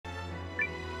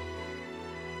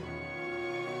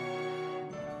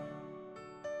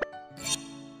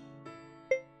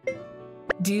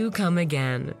Do come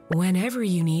again whenever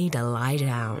you need to lie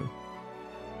down.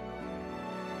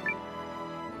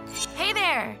 Hey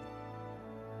there!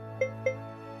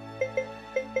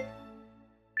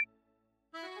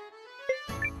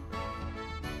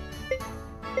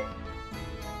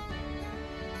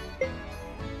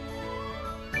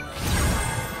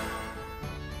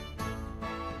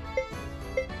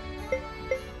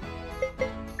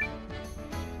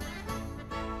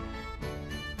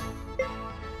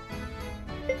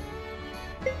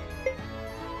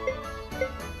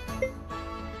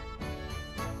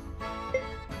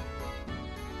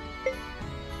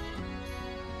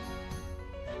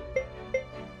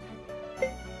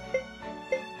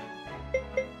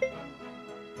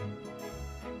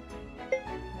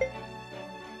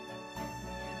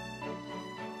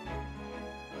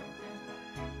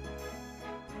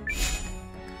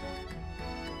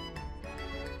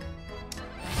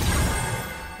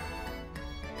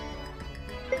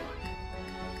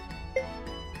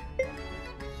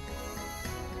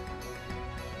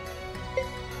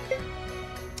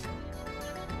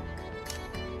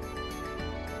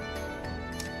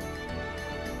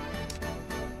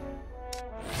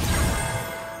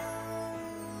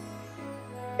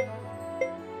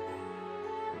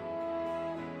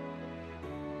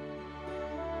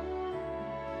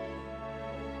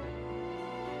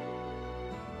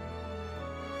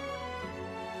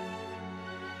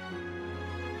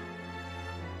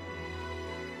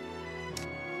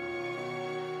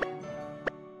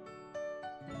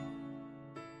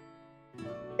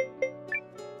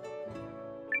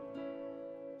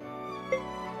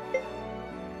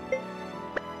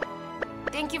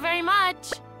 Thank you very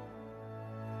much!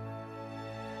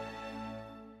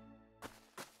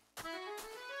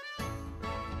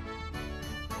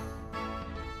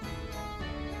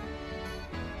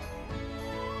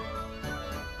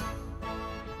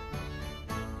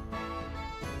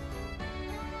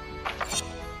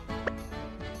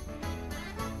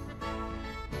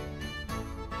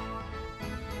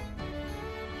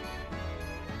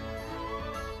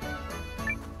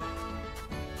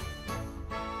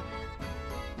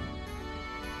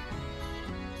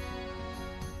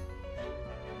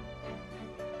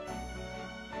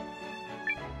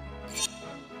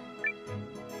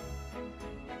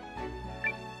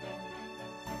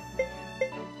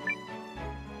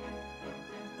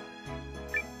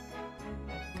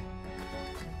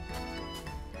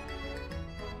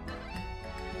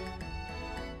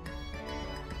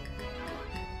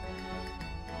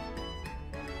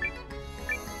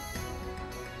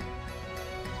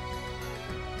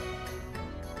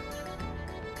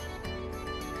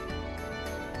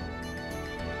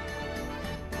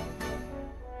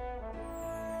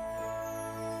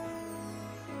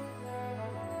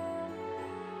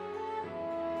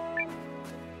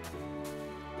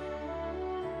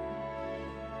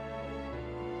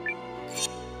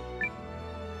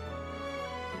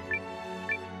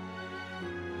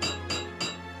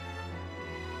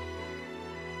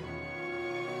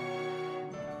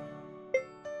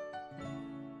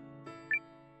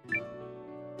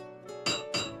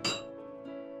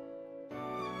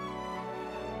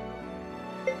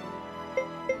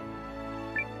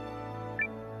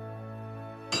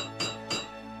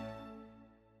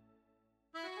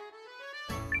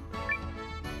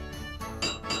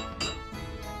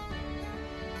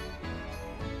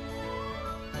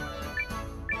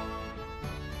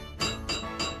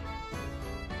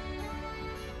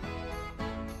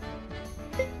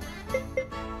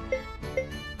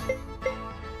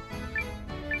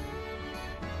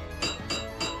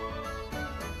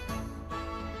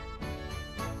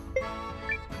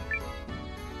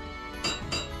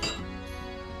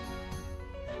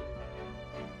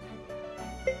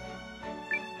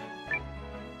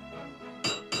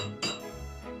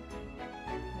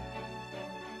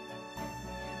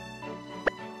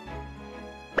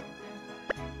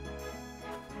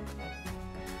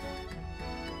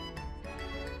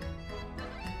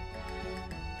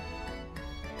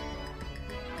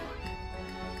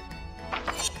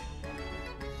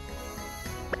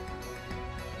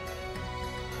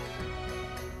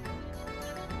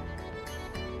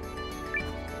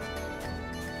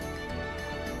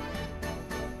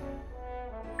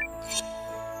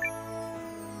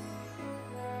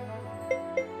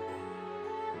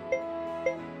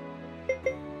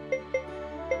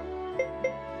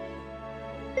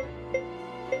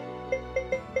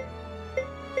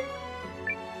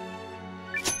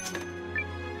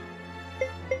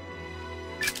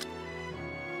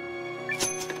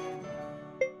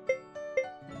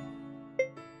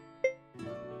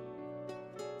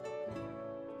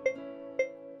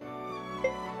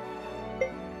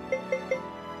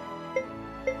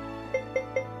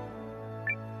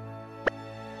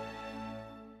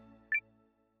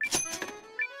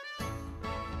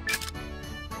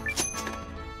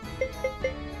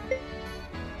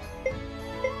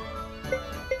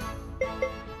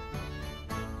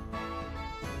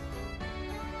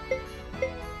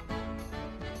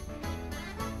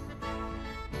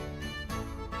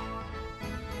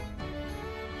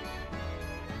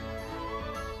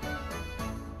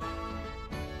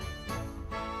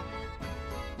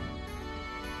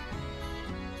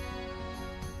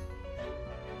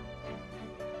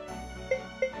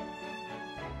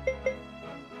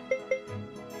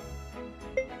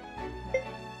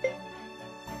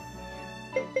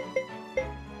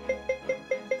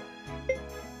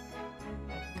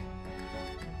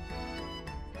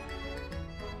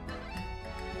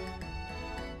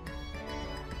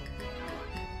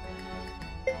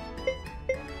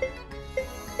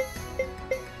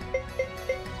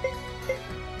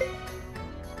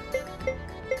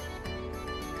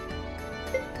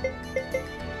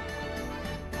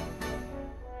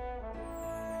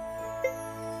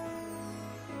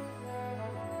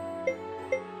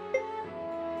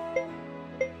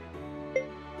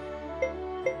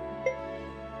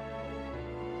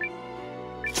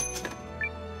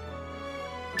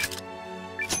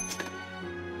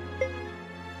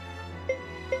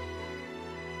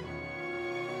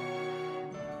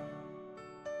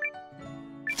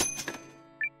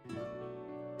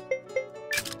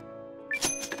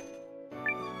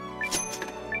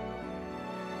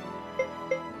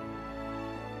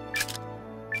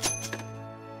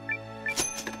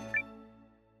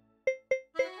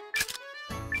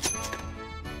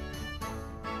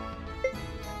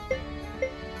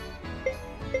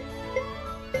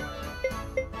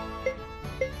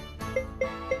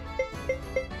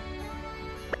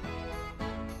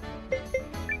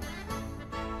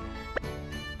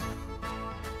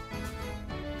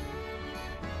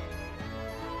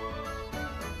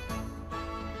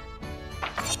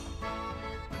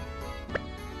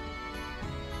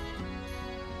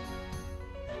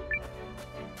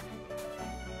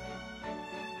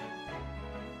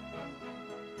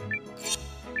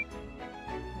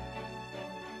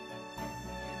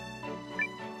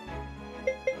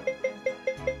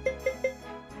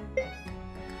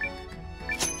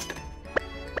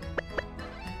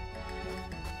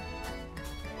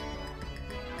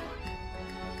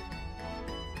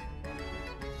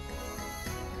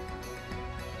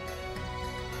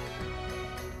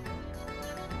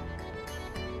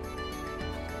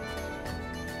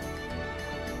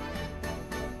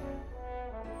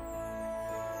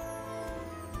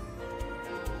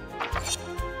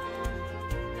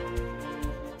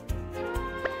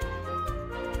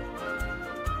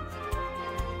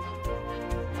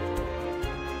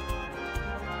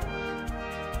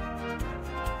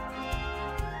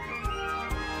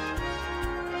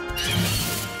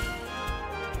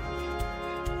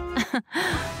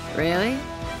 Really?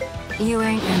 You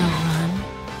ain't gonna run?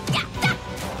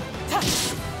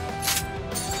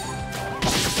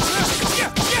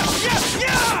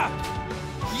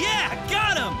 Yeah,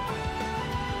 got him!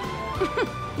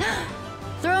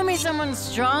 Throw me someone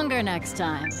stronger next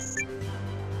time.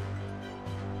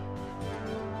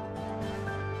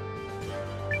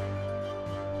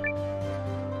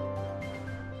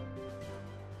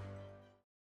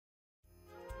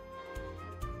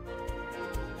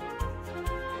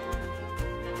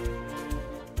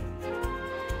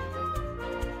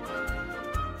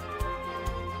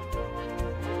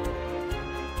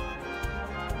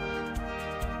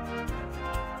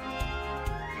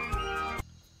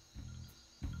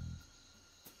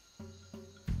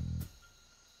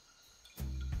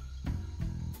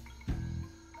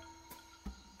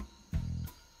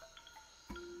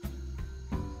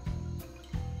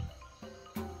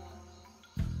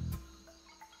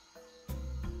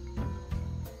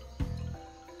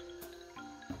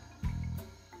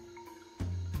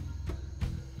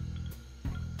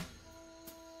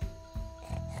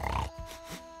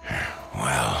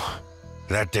 Well,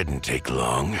 that didn't take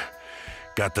long.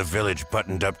 Got the village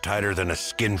buttoned up tighter than a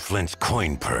skinflint's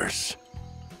coin purse.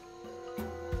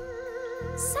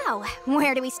 So,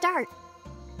 where do we start?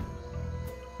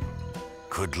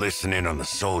 Could listen in on the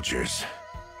soldiers.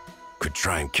 Could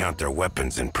try and count their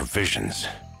weapons and provisions.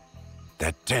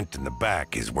 That tent in the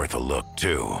back is worth a look,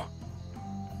 too.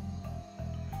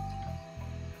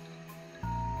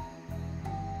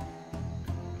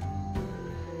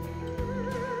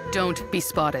 Don't be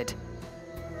spotted.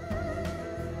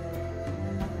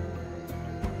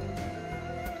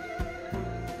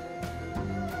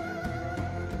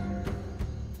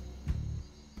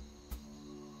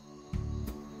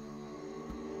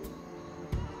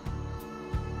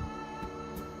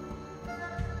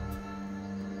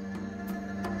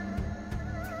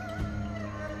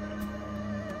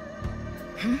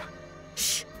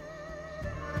 Shh.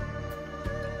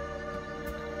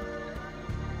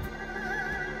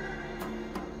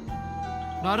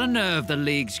 Not a nerve the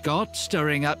League's got,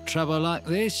 stirring up trouble like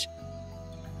this.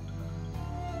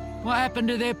 What happened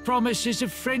to their promises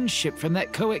of friendship from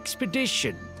that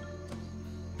co-expedition?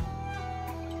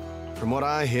 From what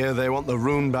I hear, they want the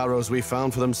rune barrows we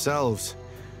found for themselves.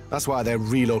 That's why they're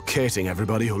relocating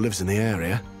everybody who lives in the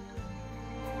area.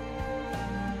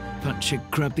 Bunch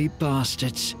of grubby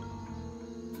bastards.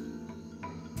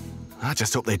 I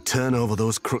just hope they turn over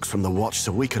those crooks from the Watch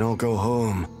so we can all go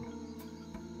home.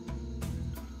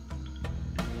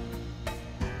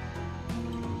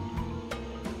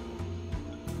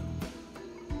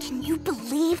 Can you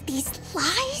believe these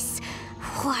lies?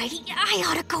 Why, I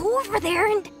ought to go over there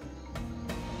and...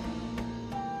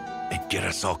 And get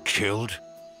us all killed?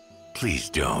 Please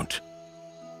don't.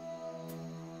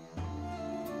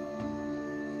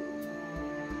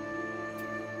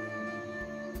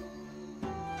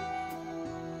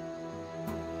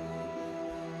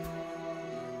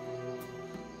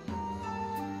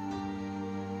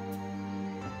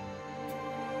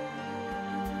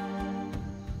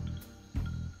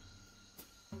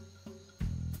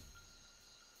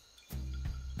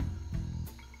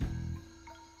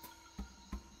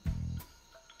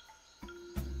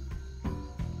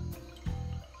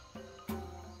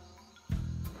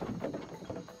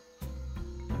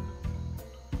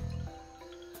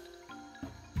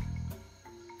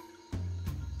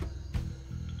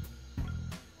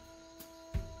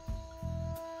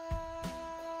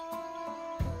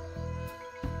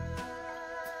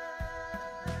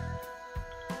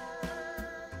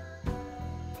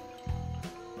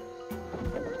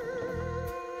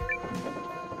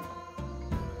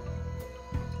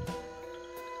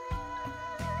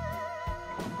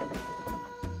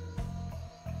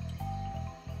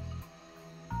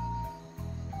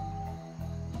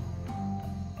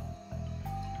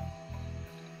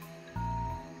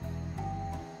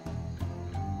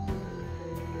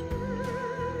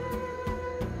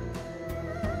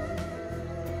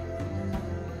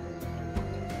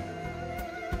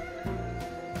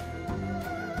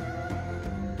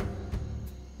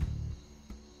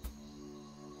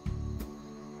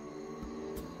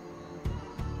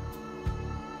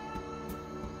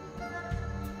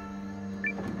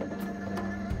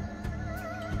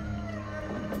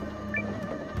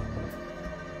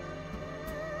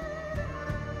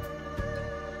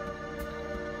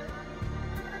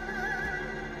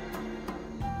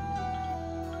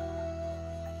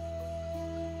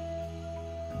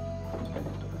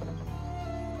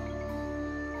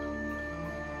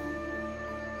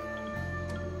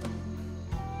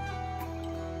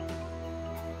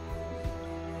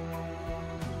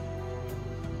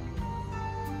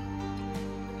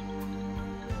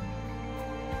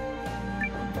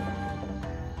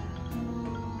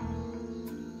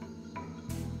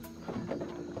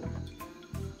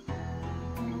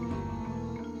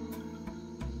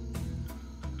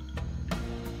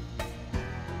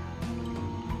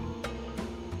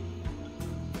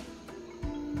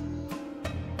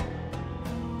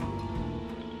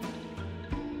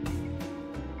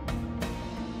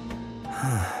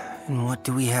 And what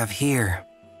do we have here?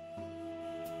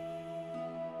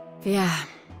 Yeah,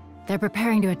 they're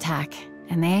preparing to attack,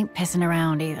 and they ain't pissing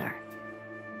around either.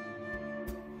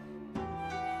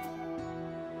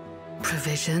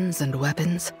 Provisions and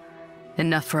weapons.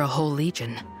 Enough for a whole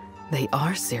legion. They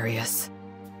are serious.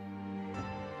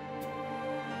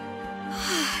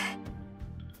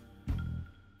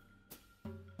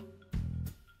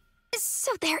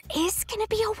 So there is gonna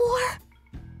be a war?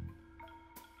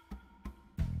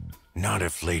 Not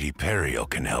if Lady Periel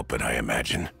can help it, I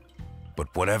imagine.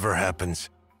 But whatever happens,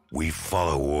 we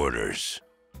follow orders.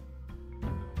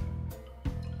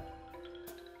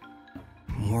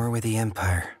 War with the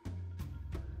Empire.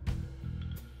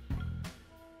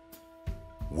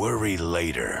 Worry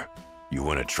later. You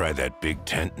want to try that big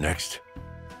tent next?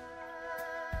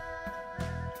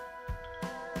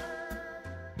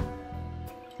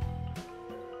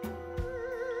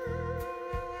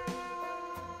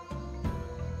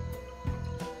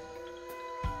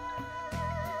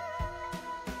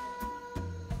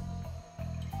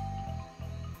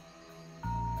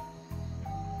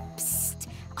 Psst,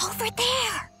 over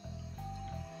there!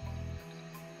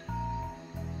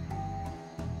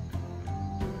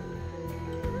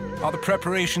 Are the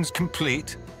preparations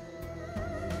complete?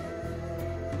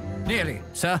 Nearly,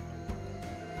 sir.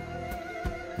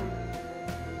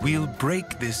 We'll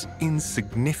break this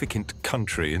insignificant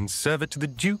country and serve it to the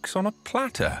dukes on a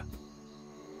platter.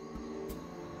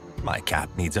 My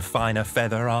cap needs a finer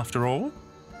feather after all.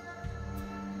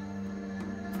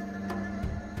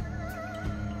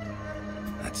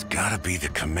 That's gotta be the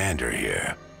commander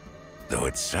here. Though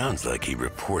it sounds like he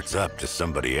reports up to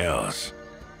somebody else.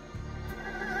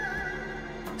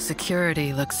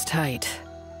 Security looks tight.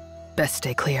 Best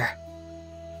stay clear.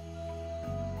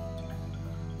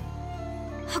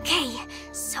 Okay,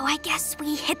 so I guess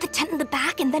we hit the tent in the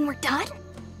back and then we're done?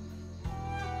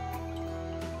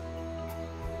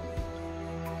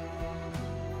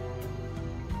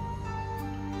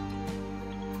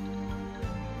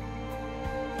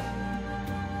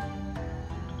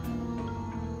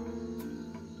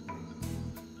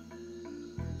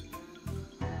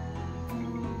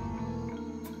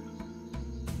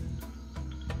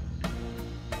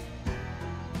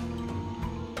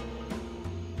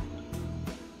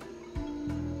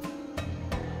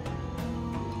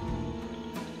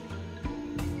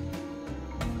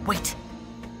 Wait.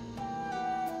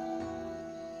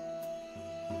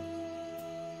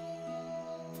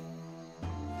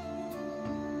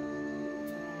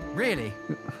 Really?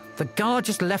 The guard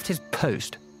just left his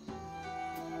post.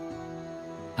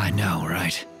 I know,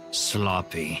 right?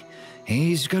 Sloppy.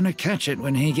 He's gonna catch it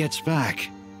when he gets back.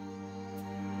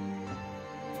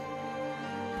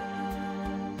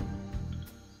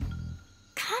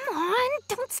 Come on,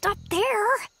 don't stop there.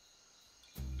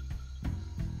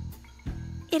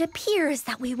 It appears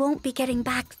that we won't be getting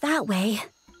back that way.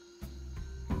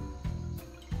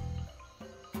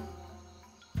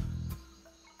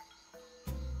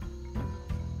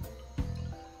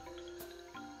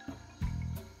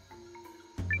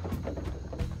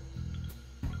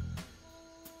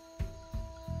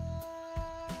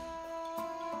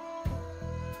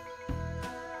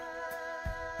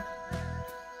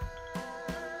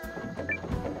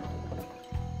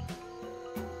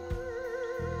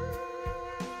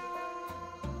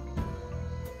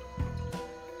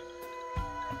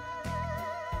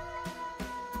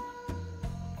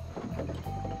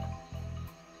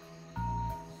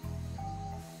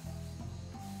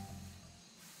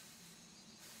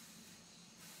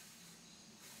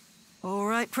 All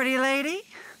right, pretty lady.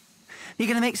 You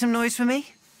gonna make some noise for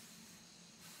me?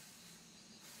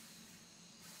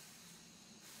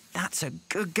 That's a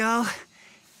good girl.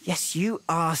 Yes, you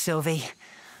are, Sylvie.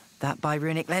 That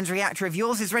birunic lens reactor of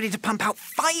yours is ready to pump out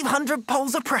 500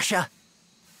 poles of pressure.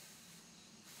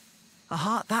 A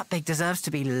heart that big deserves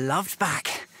to be loved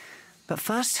back. But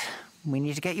first, we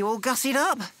need to get you all gussied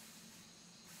up.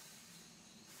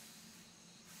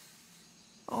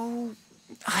 Oh,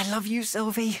 I love you,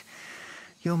 Sylvie.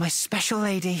 You're my special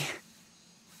lady.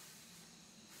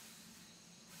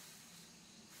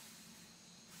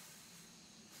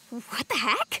 What the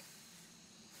heck?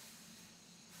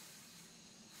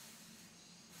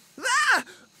 Ah!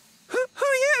 Who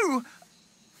are you?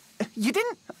 You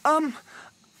didn't,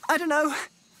 I don't know,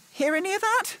 hear any of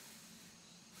that?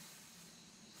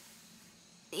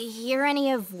 Hear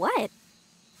any of what?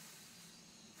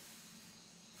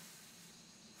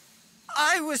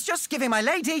 I was just giving my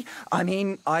lady,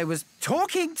 I was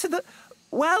talking to the,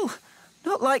 well,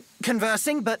 not like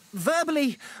conversing, but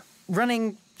verbally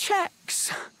running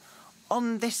checks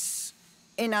on this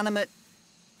inanimate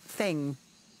thing.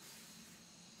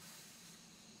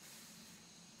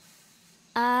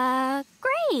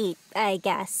 Great, I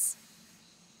guess.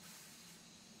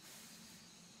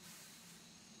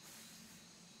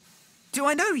 Do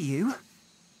I know you?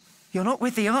 You're not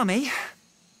with the army.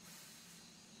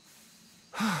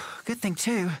 Good thing,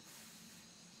 too.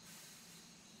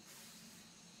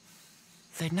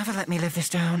 They'd never let me live this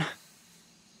down.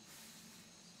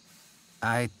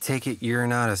 I take it you're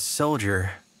not a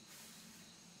soldier.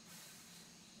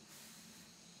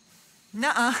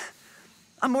 Nuh-uh.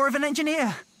 I'm more of an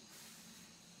engineer.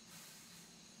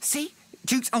 See?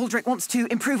 Duke Aldrich wants to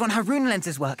improve on how rune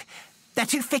lenses work. They're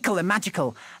too fickle and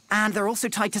magical, and they're also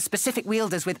tied to specific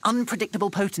wielders with unpredictable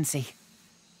potency.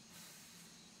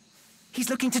 He's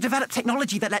looking to develop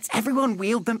technology that lets everyone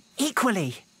wield them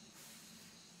equally.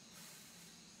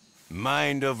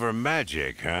 Mind over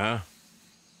magic, huh?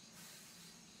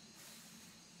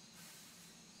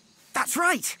 That's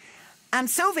right! And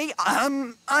Sylvie,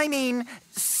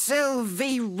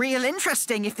 Sylvie, real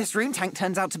interesting if this rune tank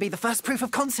turns out to be the first proof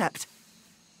of concept.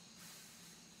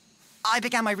 I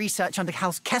began my research under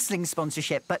House Kessling's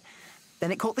sponsorship, but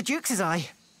then it caught the Duke's eye.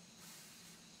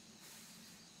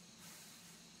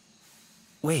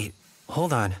 Wait,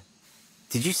 hold on.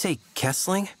 Did you say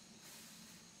Kessling?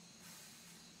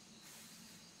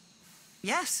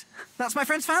 Yes, that's my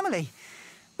friend's family.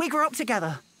 We grew up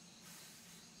together.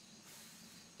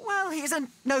 Well, he's a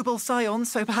noble scion,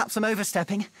 so perhaps I'm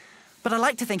overstepping. But I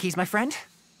like to think he's my friend.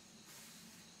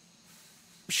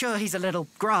 Sure, he's a little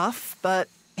gruff, but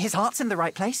his heart's in the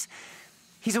right place.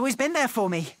 He's always been there for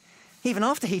me, even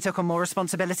after he took on more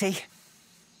responsibility.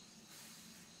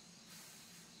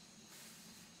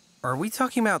 Are we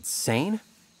talking about Sane?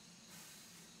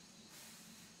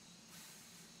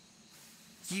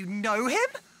 You know him?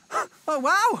 Oh,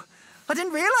 wow! I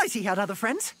didn't realize he had other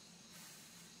friends.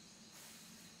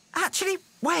 Actually,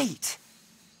 wait.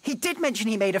 He did mention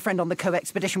he made a friend on the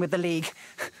co-expedition with the League.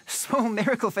 Small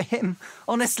miracle for him,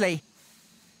 honestly.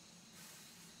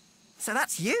 So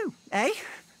that's you, eh?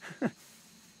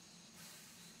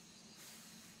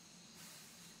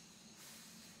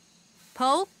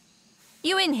 Paul?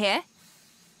 You in here?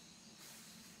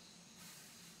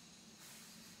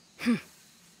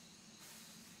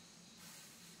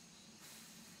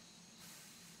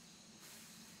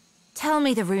 Tell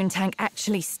me the rune tank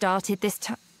actually started this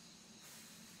time.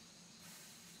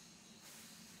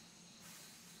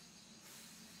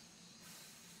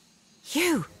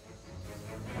 You!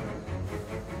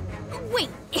 Wait,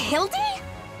 Hildy?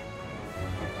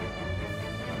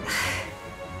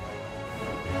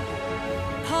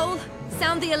 Paul,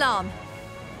 sound the alarm.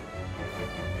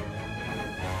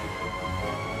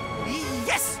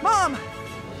 Yes, Mom!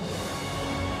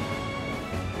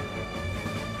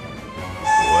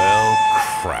 Well,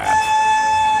 crap.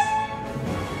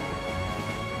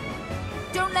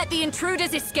 Don't let the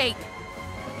intruders escape.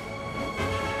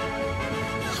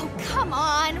 Oh, come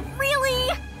on, really?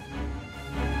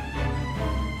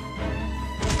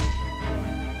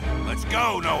 Let's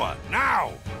go, Noah,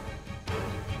 now!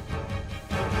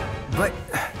 But...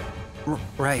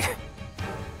 right.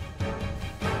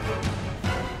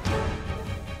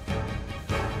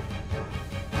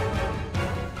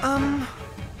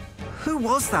 Who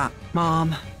was that,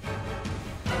 Mom?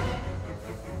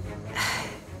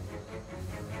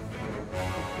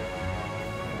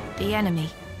 The enemy.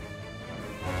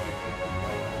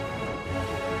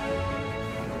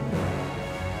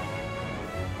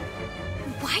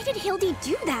 Why did Hildy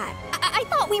do that? I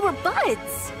thought we were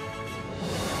buds.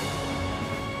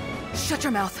 Shut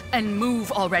your mouth and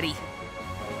move already.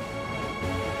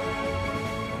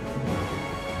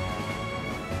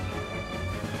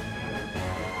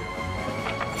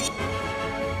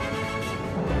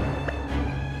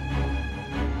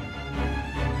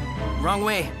 Wrong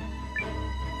way.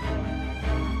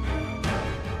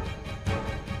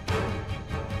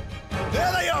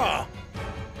 There they are!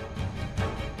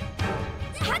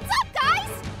 Heads up,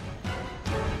 guys!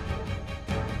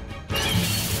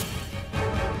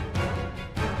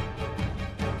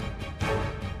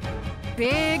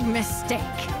 Big mistake.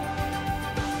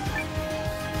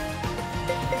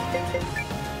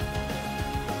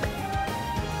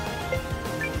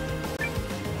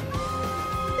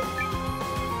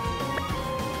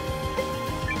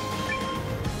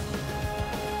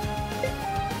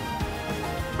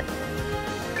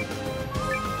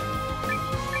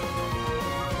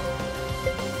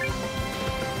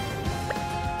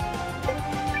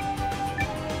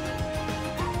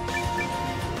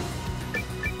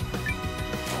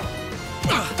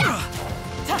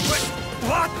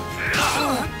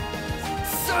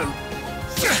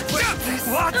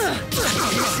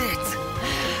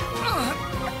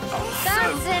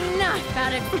 That's enough!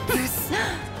 Got it.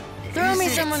 Throw me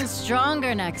someone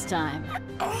stronger next time.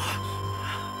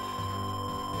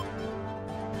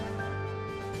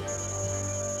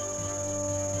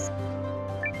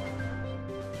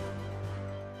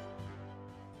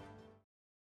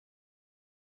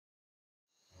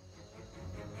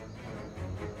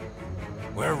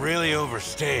 We're really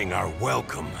overstaying our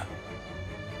welcome.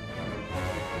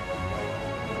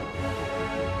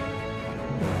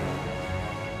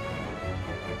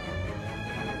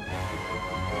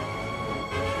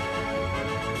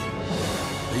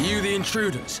 Are you the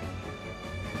intruders?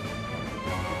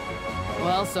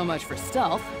 Well, so much for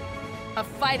stealth. A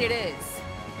fight it is.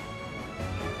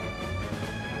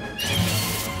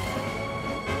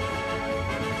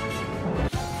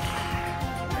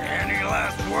 Any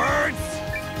last words?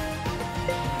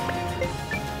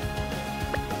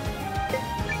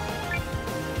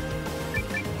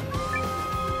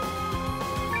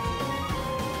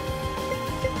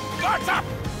 Guards up!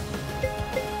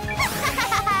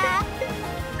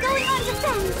 Going on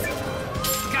defense!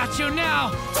 Got you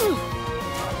now!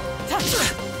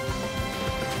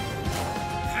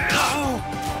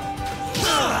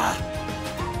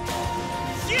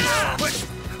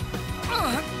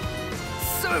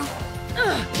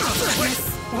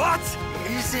 What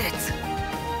is it?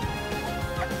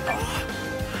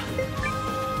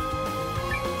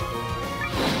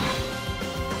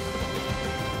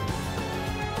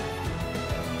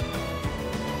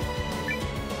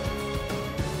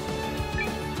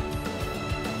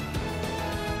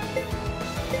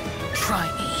 Try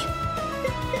me.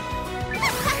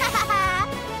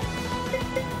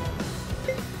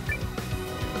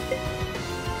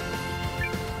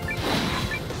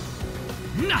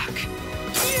 Knock!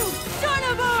 You son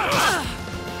of a!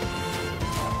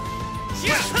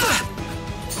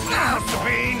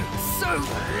 Sabine! So...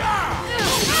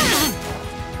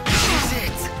 is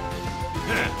it?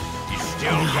 You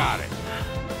still got it.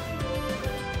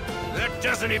 That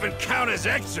doesn't even count as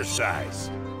exercise.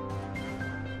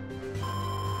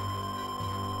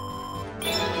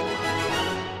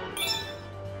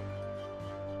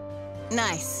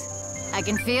 Nice. I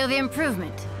can feel the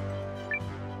improvement.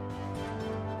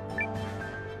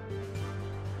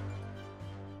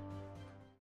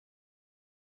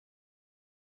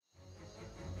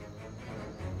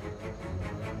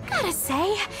 Gotta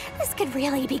say, this could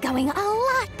really be going a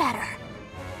lot better.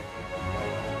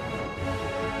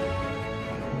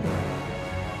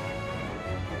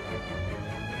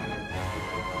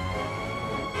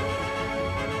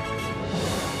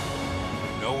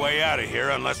 No way out of here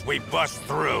unless we bust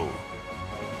through.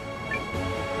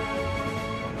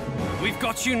 We've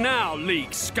got you now,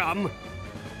 League scum.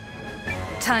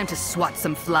 Time to swat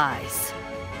some flies.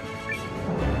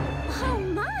 Oh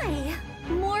my!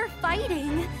 More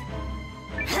fighting.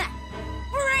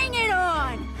 Bring it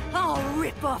on! I'll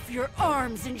rip off your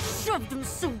arms and shove them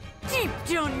so deep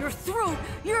down your throat,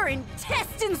 your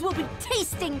intestines will be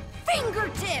tasting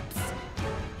fingertips!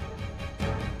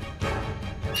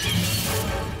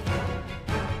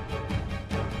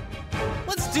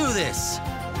 Let's do this!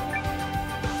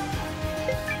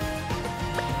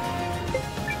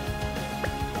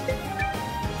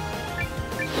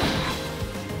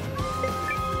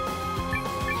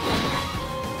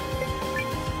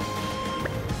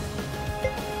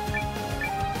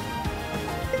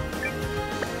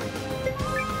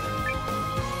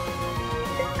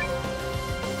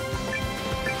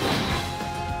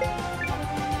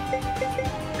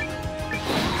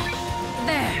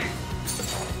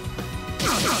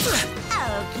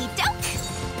 Okie doke.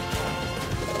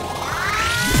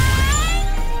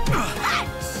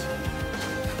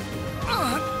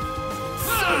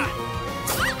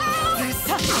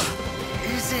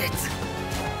 Is it?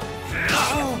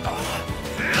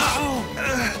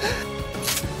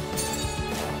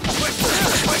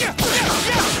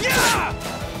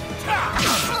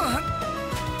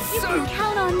 You can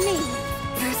count on me.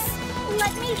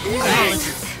 Let me heal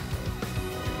you.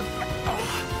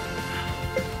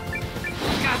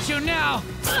 Got you now!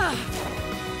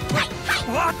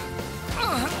 What?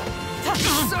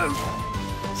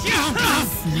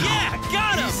 Yeah,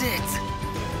 got him! Is it?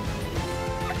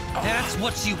 That's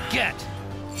what you get!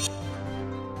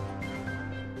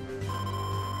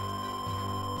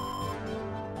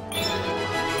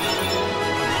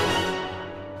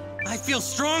 I feel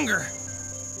stronger!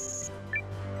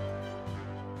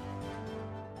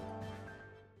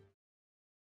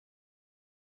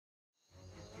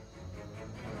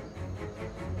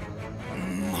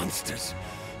 Monsters!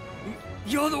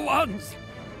 You're the ones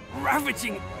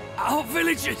ravaging our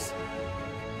villages!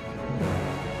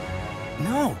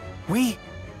 No, we...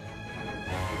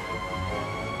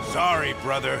 Sorry,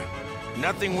 brother.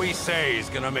 Nothing we say is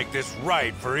gonna make this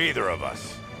right for either of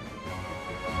us.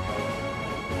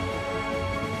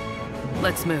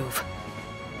 Let's move.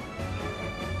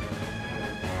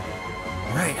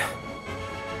 Right.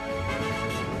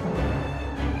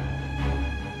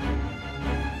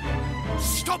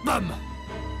 Stop them!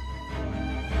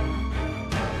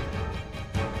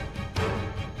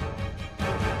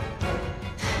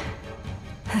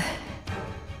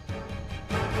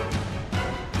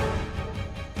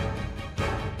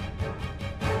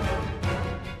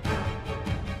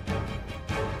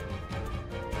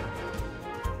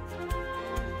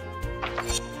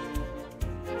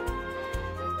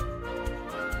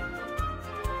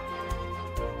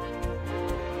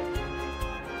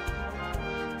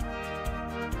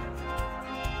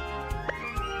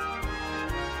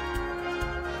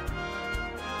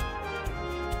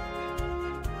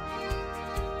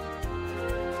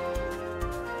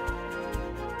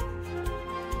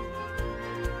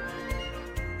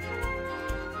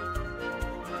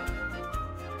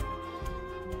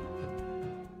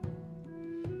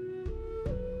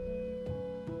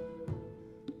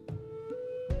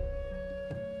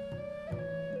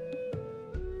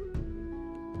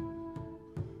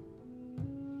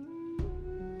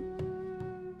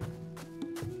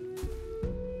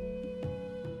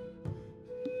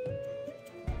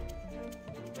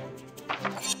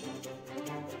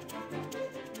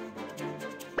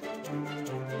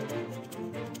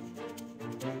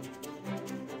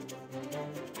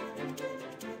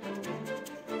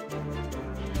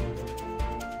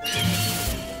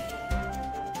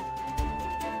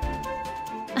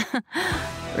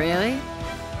 Really?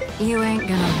 You ain't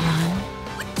gonna run?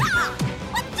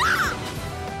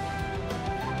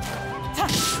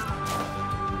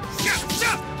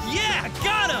 Yeah,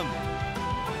 got him!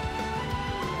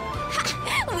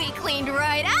 We cleaned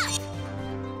right up!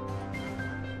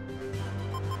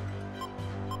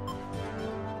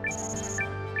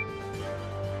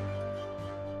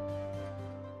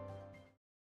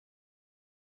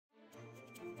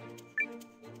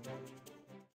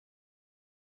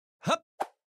 Hup!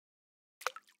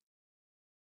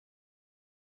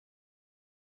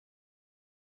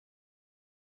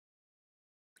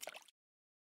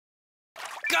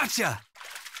 Gotcha!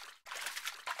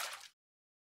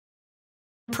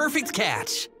 Perfect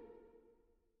catch!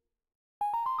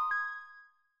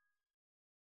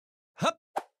 Hup!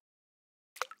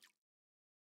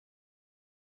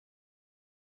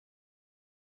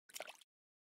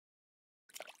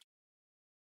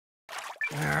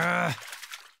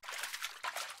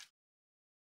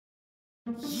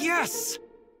 Yes!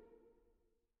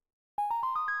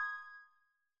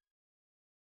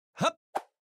 Hup!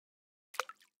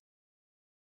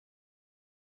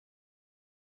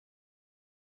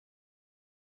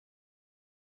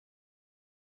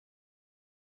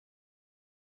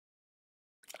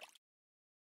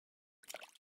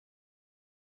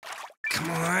 Come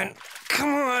on!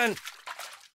 Come on!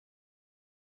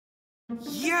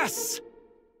 Yes!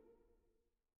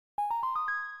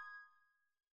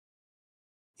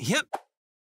 Yep.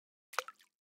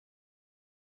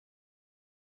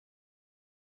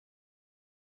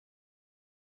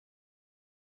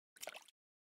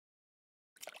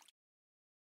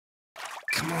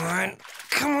 Come on.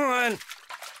 Come on.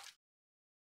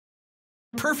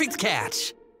 Perfect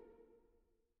catch.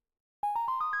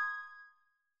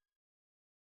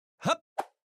 Hup.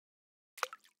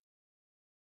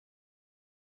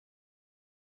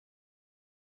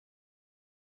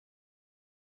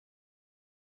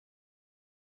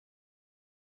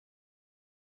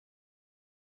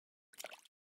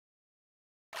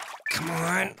 Come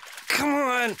on. Come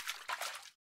on.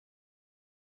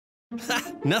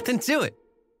 Ha! Nothing to it.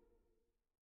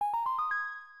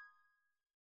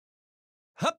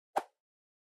 Hup.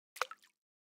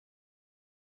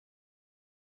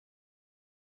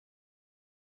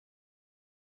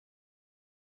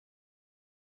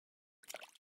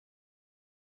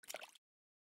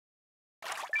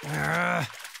 Ha!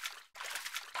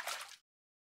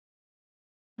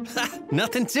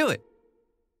 Nothing to it.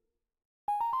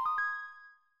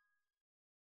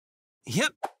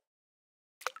 Yep.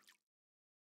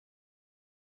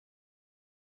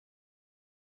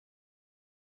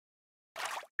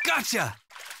 Gotcha!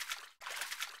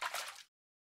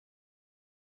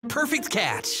 Perfect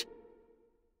catch.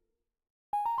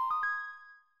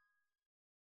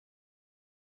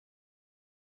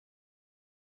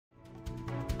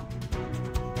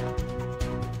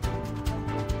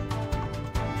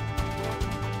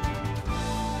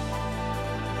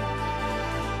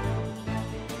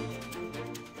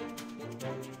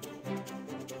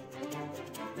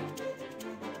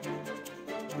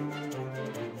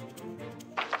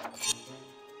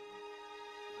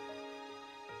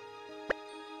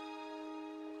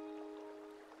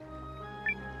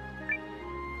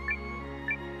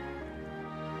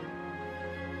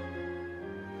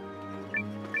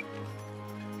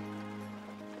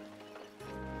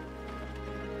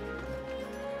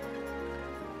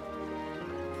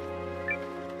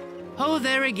 Oh,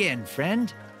 there again,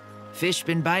 friend. Fish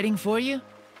been biting for you?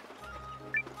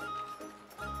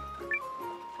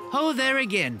 Oh, there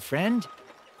again, friend.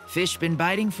 Fish been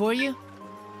biting for you?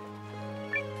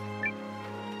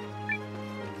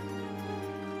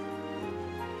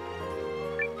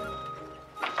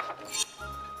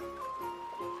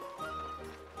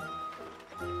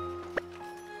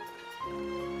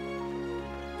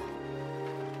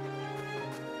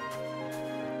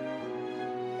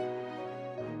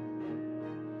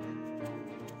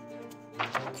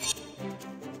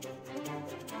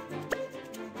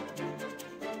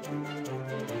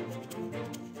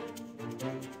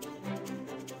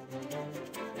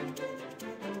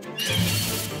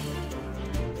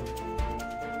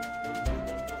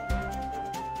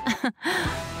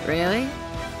 Really?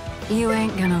 You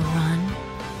ain't gonna run?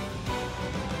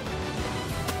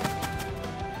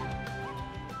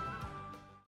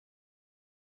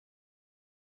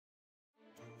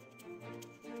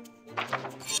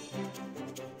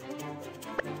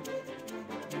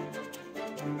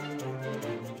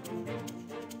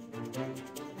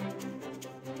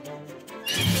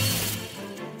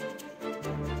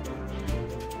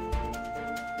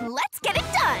 Let's get it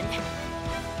done!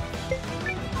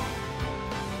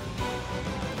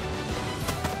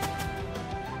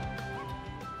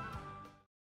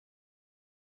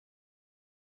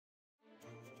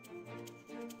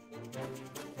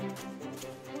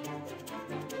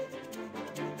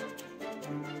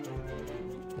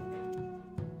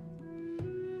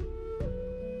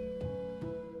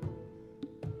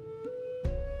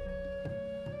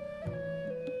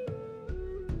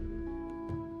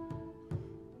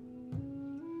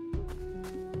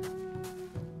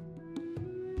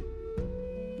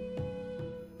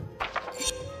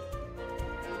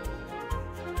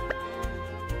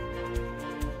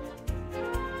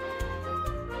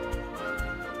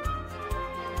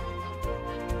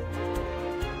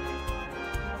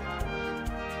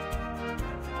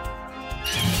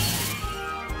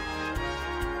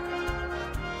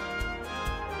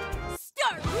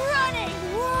 Start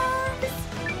running, worms!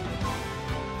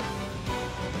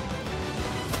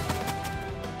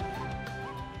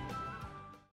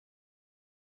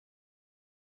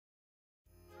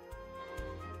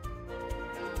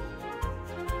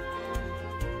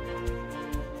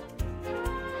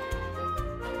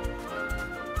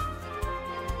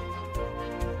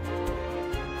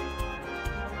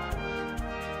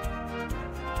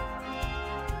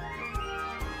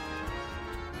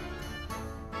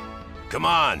 Come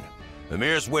on!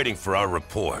 Amir's waiting for our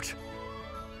report.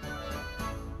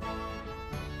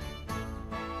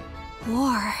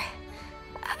 War.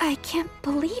 I can't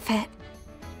believe it.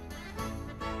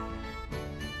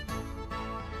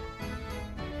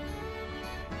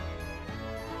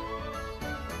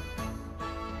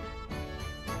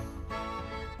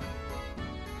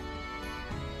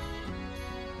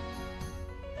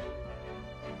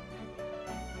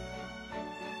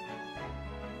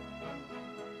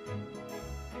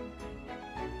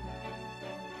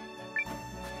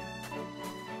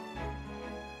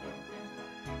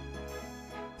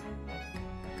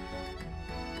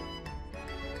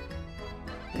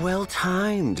 Well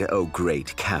timed, oh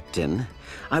great captain.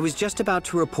 I was just about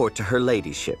to report to her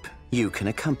ladyship. You can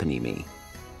accompany me.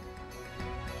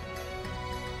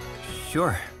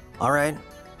 Sure. All right.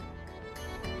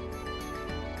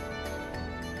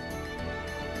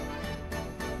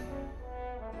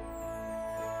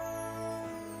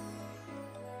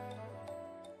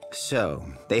 So,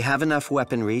 they have enough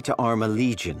weaponry to arm a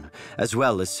legion, as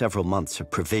well as several months of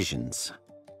provisions.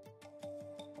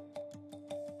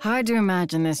 Hard to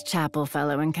imagine this chapel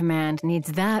fellow in command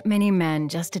needs that many men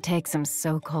just to take some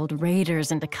so-called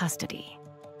raiders into custody.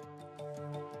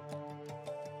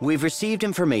 We've received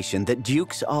information that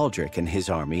Dukes Aldrich and his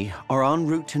army are en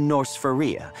route to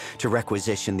Norsfaria to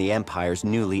requisition the Empire's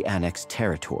newly annexed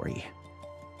territory.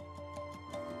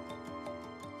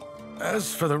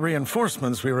 As for the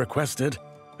reinforcements we requested,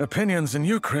 opinions in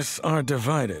Euchris are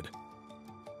divided.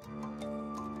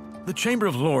 The Chamber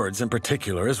of Lords, in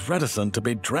particular, is reticent to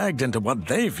be dragged into what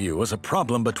they view as a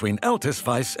problem between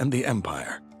Eltisvice and the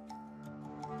Empire.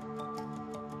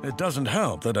 It doesn't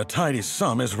help that a tidy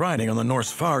sum is riding on the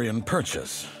Norsfarian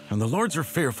purchase, and the Lords are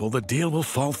fearful the deal will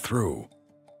fall through.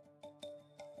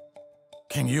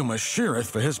 King Yuma Shirith,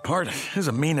 for his part, is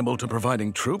amenable to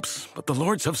providing troops, but the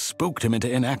Lords have spooked him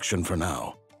into inaction for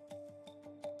now.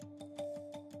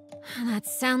 That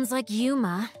sounds like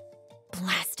Yuma.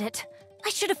 Blast it. I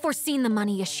should have foreseen the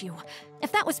money issue.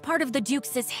 If that was part of the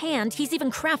Duke's hand, he's even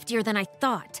craftier than I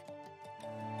thought.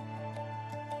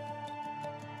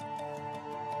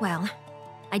 Well,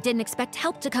 I didn't expect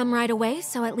help to come right away,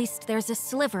 so at least there's a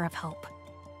sliver of hope.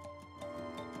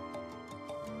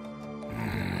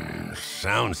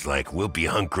 Sounds like we'll be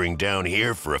hunkering down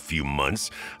here for a few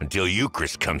months until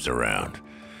Eucharist comes around.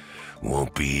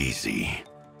 Won't be easy.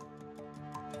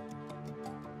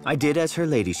 I did as her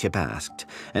ladyship asked,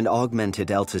 and augmented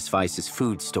Eltis Weiss's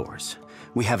food stores.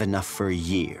 We have enough for a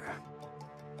year.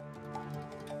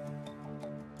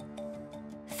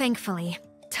 Thankfully,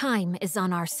 time is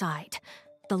on our side.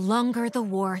 The longer the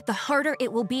war, the harder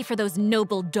it will be for those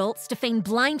noble dolts to feign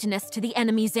blindness to the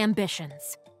enemy's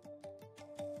ambitions.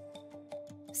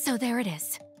 So there it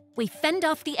is. We fend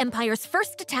off the Empire's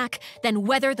first attack, then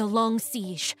weather the long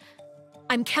siege.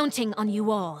 I'm counting on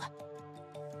you all.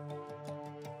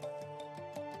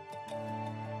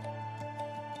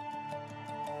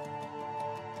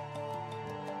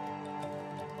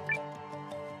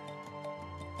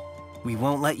 We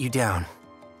won't let you down.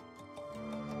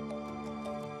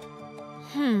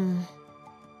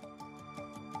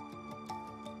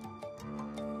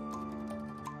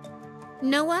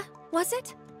 Noah, was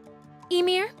it?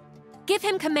 Emir, give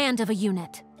him command of a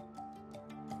unit.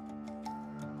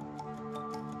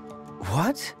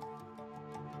 What?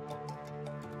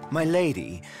 My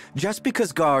lady, just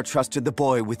because Gar trusted the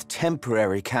boy with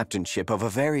temporary captainship of a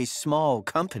very small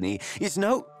company is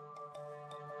no...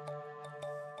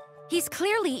 He's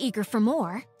clearly eager for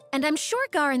more, and I'm sure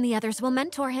Gar and the others will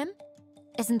mentor him.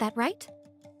 Isn't that right?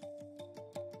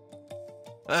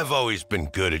 I've always been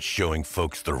good at showing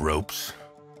folks the ropes.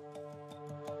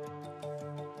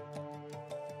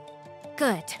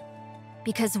 Good.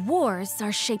 Because wars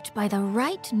are shaped by the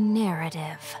right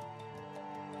narrative.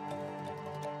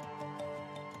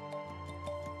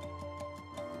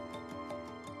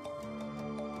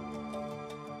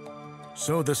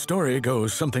 So the story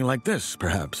goes something like this,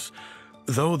 perhaps.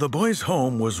 Though the boy's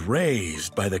home was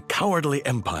razed by the cowardly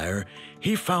Empire,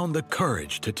 he found the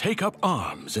courage to take up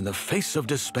arms in the face of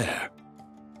despair.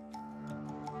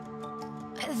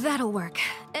 That'll work.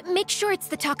 Make sure it's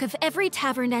the talk of every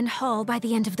tavern and hall by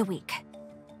the end of the week.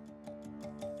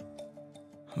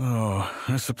 Oh,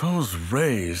 I suppose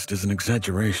razed is an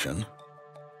exaggeration.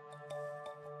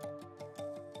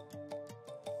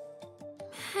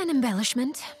 An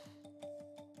embellishment.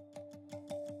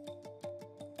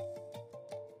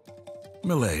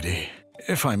 Milady,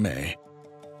 if I may.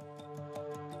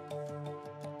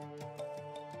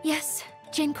 Yes,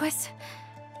 Janequist.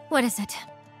 What is it?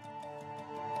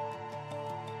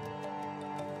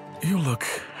 You look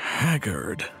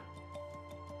haggard.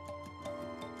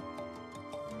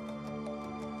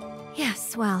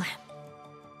 Yes, well,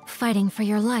 fighting for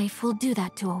your life will do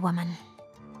that to a woman.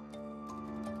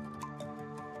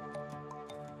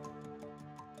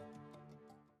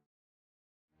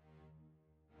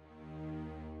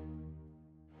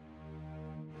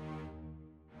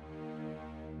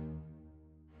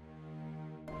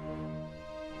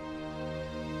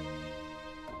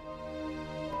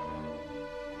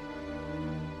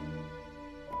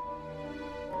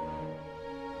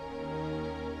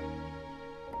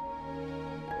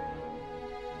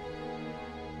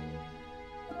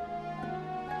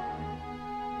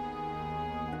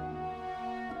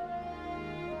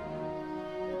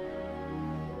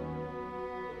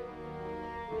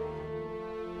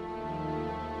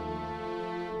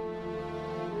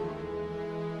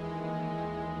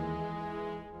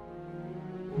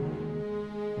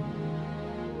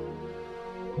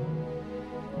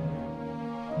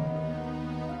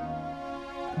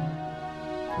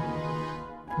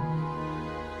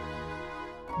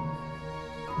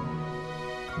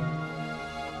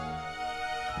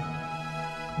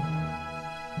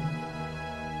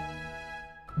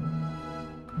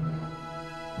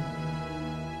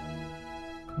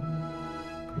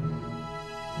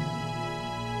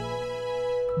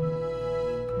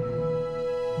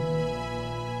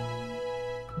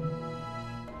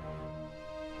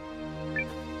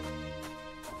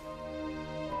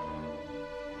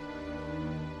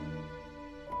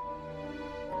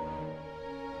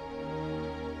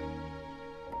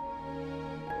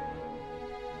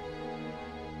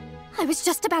 I was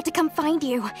just about to come find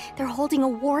you. They're holding a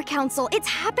war council. It's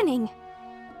happening.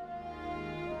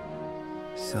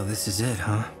 So this is it,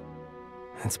 huh?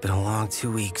 It's been a long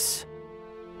 2 weeks.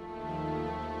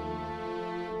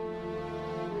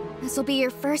 This'll be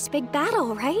your first big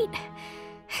battle, right?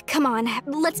 Come on,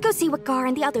 let's go see what Gar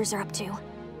and the others are up to.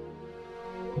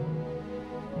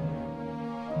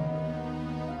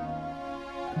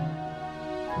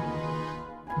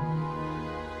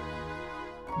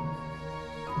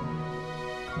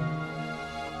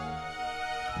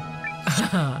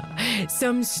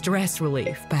 Some stress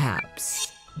relief,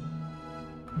 perhaps.